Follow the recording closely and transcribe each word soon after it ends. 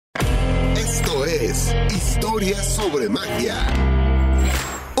es Historias sobre Magia.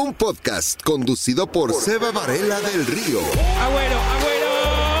 Un podcast conducido por Seba Varela del Río. ¡Agüero!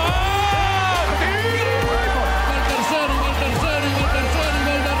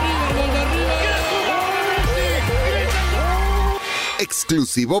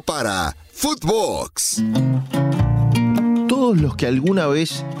 Exclusivo para Footbox. Todos los que alguna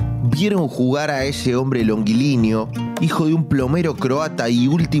vez vieron jugar a ese hombre longilíneo, hijo de un plomero croata y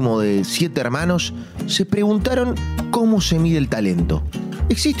último de 7 hermanos, se preguntaron cómo se mide el talento.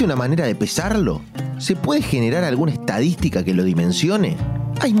 ¿Existe una manera de pesarlo? ¿Se puede generar alguna estadística que lo dimensione?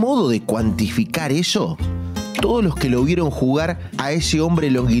 ¿Hay modo de cuantificar eso? Todos los que lo vieron jugar a ese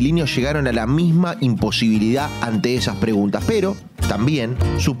hombre longilíneo llegaron a la misma imposibilidad ante esas preguntas, pero también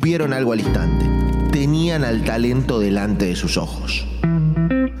supieron algo al instante. Tenían al talento delante de sus ojos.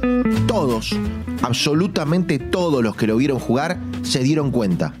 Todos, absolutamente todos los que lo vieron jugar se dieron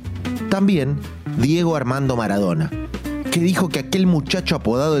cuenta. También Diego Armando Maradona, que dijo que aquel muchacho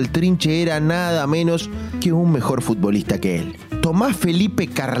apodado el Trinche era nada menos que un mejor futbolista que él. Tomás Felipe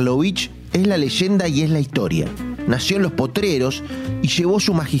Karlovich es la leyenda y es la historia. Nació en Los Potreros y llevó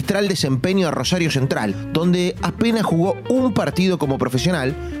su magistral desempeño a Rosario Central, donde apenas jugó un partido como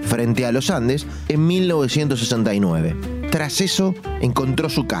profesional frente a los Andes en 1969. Tras eso encontró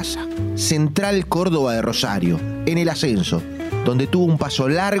su casa, Central Córdoba de Rosario, en el ascenso, donde tuvo un paso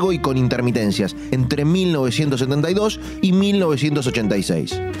largo y con intermitencias entre 1972 y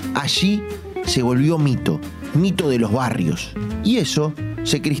 1986. Allí se volvió mito de los barrios, y eso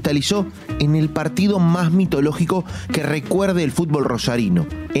se cristalizó en el partido más mitológico que recuerde el fútbol rosarino,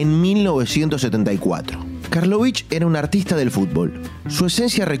 en 1974. Karlovich era un artista del fútbol. Su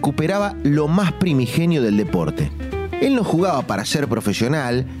esencia recuperaba lo más primigenio del deporte. Él no jugaba para ser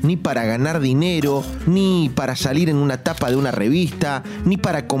profesional, ni para ganar dinero, ni para salir en una tapa de una revista, ni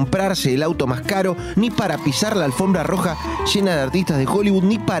para comprarse el auto más caro, ni para pisar la alfombra roja llena de artistas de Hollywood,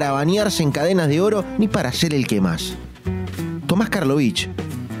 ni para bañarse en cadenas de oro, ni para ser el que más. Tomás Karlovich,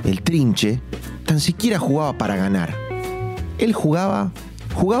 el Trinche, tan siquiera jugaba para ganar. Él jugaba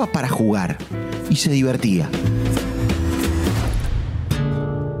para jugar y se divertía.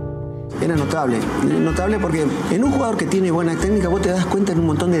 Era notable porque en un jugador que tiene buena técnica vos te das cuenta en un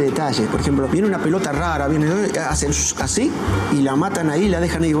montón de detalles. Por ejemplo, viene una pelota rara, hacen así y la matan ahí, la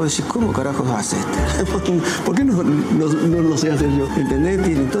dejan ahí y vos decís, ¿cómo carajos hace este? ¿Por qué no lo sé hacer yo? ¿Entendés?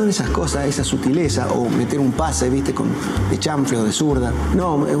 Tienen todas esas cosas, esa sutileza, o meter un pase, viste, de chanfle o de zurda.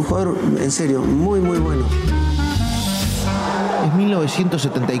 No, es un jugador, en serio, muy, muy bueno. Es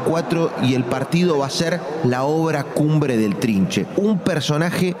 1974 y el partido va a ser la obra cumbre del Trinche, un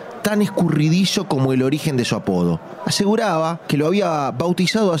personaje tan escurridizo como el origen de su apodo. Aseguraba que lo había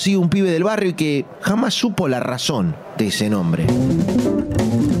bautizado así un pibe del barrio y que jamás supo la razón de ese nombre.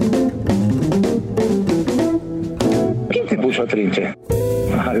 ¿Quién te puso Trinche?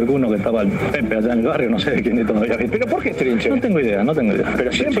 Alguno que estaba el Pepe allá en el barrio, no sé de quién de todavía. ¿Pero por qué Trinche? No tengo idea.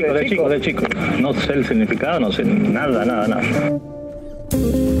 Pero siempre de chico. No sé el significado, no sé nada.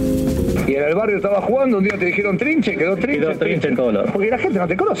 Y en el barrio estaba jugando, un día te dijeron Trinche, quedó Trinche en todos lados. Porque la gente no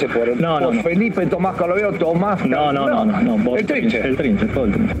te conoce por no. Felipe, Tomás Karlovich, Tomás... No. Vos, el Trinche. Todo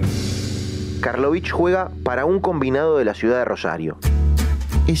el Trinche. Karlovich juega para un combinado de la ciudad de Rosario.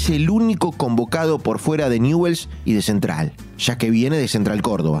 Es el único convocado por fuera de Newell's y de Central, ya que viene de Central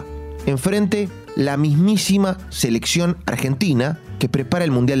Córdoba. Enfrente, la mismísima selección argentina que prepara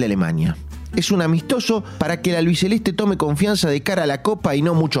el Mundial de Alemania. Es un amistoso para que el albiceleste tome confianza de cara a la Copa y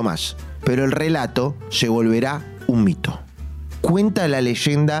no mucho más. Pero el relato se volverá un mito. Cuenta la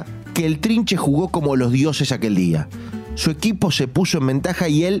leyenda que el Trinche jugó como los dioses aquel día. Su equipo se puso en ventaja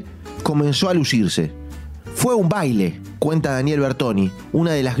y él comenzó a lucirse. Fue un baile, cuenta Daniel Bertoni,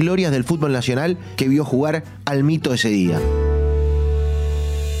 una de las glorias del fútbol nacional que vio jugar al mito ese día.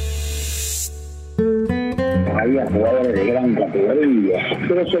 Había jugadores de gran categoría,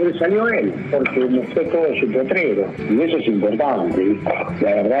 pero sobresalió él, porque mostró todo su potrero, y eso es importante, ¿viste?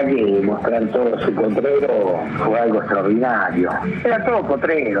 La verdad que mostrar todo su potrero fue algo extraordinario. Era todo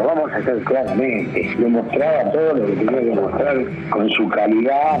potrero, vamos a hacer claramente. Le mostraba todo lo que tenía que mostrar con su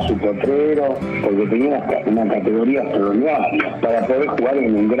calidad, su potrero, porque tenía una categoría extraordinaria, para poder jugar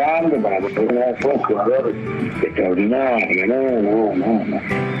en un grande, para poder ser un jugador extraordinario, no.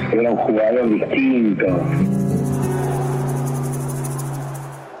 Era un jugador distinto.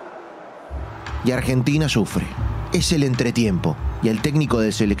 Y Argentina sufre. Es el entretiempo y el técnico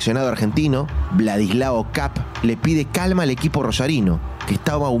del seleccionado argentino, Vladislao Cap, le pide calma al equipo rosarino, que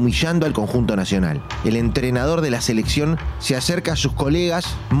estaba humillando al conjunto nacional. El entrenador de la selección se acerca a sus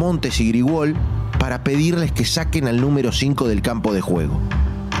colegas Montes y Grigol para pedirles que saquen al número 5 del campo de juego.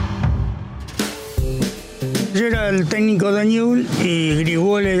 Yo era el técnico de Newell y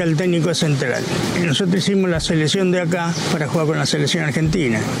Grigol era el técnico central. Y nosotros hicimos la selección de acá para jugar con la selección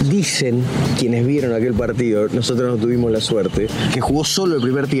argentina. Dicen quienes vieron aquel partido, nosotros no tuvimos la suerte, que jugó solo el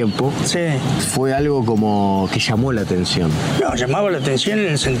primer tiempo. Sí. Fue algo como que llamó la atención. No, llamaba la atención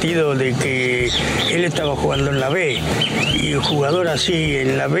en el sentido de que él estaba jugando en la B y un jugador así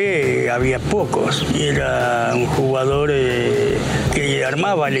en la B había pocos y era un jugador que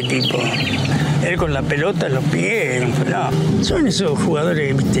armaba el equipo. Él con la pelota en los pies, no. Son esos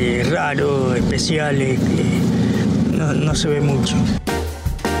jugadores, viste, raros, especiales, que no se ve mucho.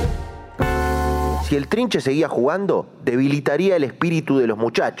 Si el Trinche seguía jugando, debilitaría el espíritu de los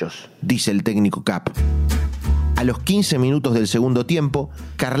muchachos, dice el técnico Cap. A los 15 minutos del segundo tiempo,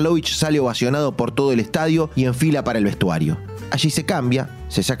 Karlovich sale ovacionado por todo el estadio y enfila para el vestuario. Allí se cambia,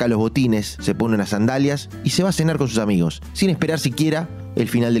 se saca los botines, se pone unas sandalias y se va a cenar con sus amigos, sin esperar siquiera el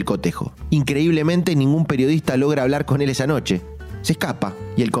final del cotejo. Increíblemente, ningún periodista logra hablar con él esa noche. Se escapa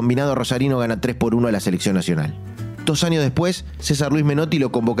y el combinado rosarino gana 3-1 a la selección nacional. 2 años después, César Luis Menotti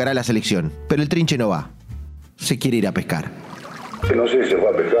lo convocará a la selección, pero el Trinche no va. Se quiere ir a pescar. No sé si se fue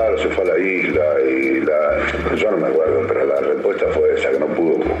a pescar o se fue a la isla yo no me acuerdo, pero la respuesta fue esa, que no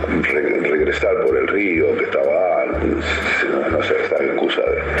pudo regresar por el río, que estaba, no sé, está la excusa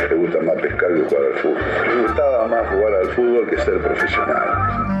de que le gusta más pescar que jugar al fútbol. Le gustaba más jugar al fútbol que ser profesional.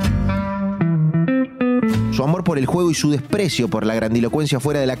 Su amor por el juego y su desprecio por la grandilocuencia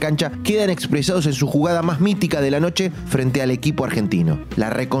fuera de la cancha quedan expresados en su jugada más mítica de la noche frente al equipo argentino. La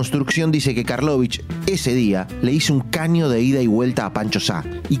reconstrucción dice que Karlovich ese día le hizo un caño de ida y vuelta a Pancho Sá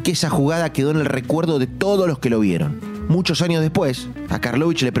y que esa jugada quedó en el recuerdo de todos los que lo vieron. Muchos años después, a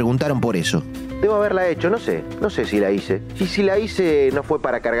Karlovich le preguntaron por eso. Debo haberla hecho, no sé si la hice. Y si la hice no fue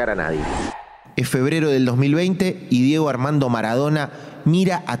para cargar a nadie. Es febrero del 2020 y Diego Armando Maradona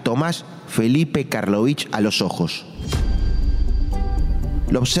mira a Tomás Felipe Karlovich a los ojos.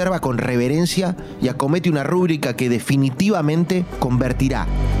 Lo observa con reverencia y acomete una rúbrica que definitivamente convertirá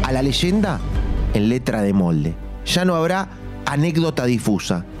a la leyenda en letra de molde. Ya no habrá anécdota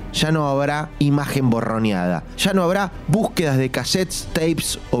difusa, ya no habrá imagen borroneada, ya no habrá búsquedas de cassettes,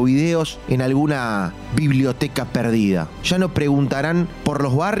 tapes o videos en alguna biblioteca perdida. Ya no preguntarán por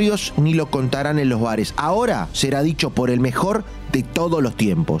los barrios ni lo contarán en los bares. Ahora será dicho por el mejor de todos los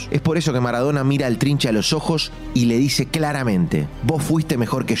tiempos. Es por eso que Maradona mira al Trinche a los ojos y le dice claramente: vos fuiste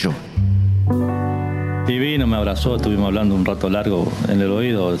mejor que yo. Y vino, me abrazó, estuvimos hablando un rato largo en el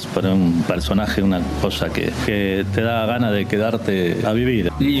oído. Es para un personaje una cosa que te da ganas de quedarte a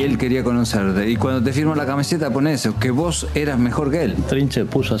vivir. Y él quería conocerte. Y cuando te firmó la camiseta pone eso, que vos eras mejor que él. Trinche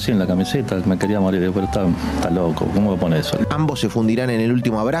puso así en la camiseta, me quería morir. Pero está loco, ¿cómo pone eso? Ambos se fundirán en el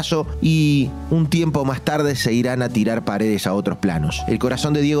último abrazo y un tiempo más tarde se irán a tirar paredes a otros planos. El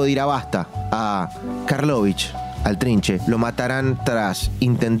corazón de Diego dirá basta. A Karlovich, al Trinche, lo matarán tras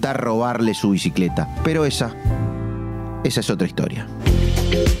intentar robarle su bicicleta. Pero esa es otra historia.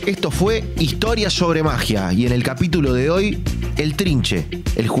 Esto fue Historia sobre Magia y en el capítulo de hoy, el Trinche,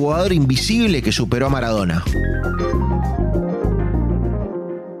 el jugador invisible que superó a Maradona.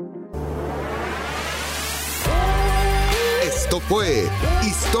 Esto fue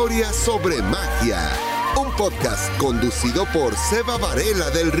Historia sobre Magia, un podcast conducido por Seba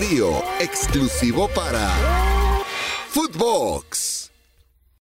Varela del Río, exclusivo para Footbox.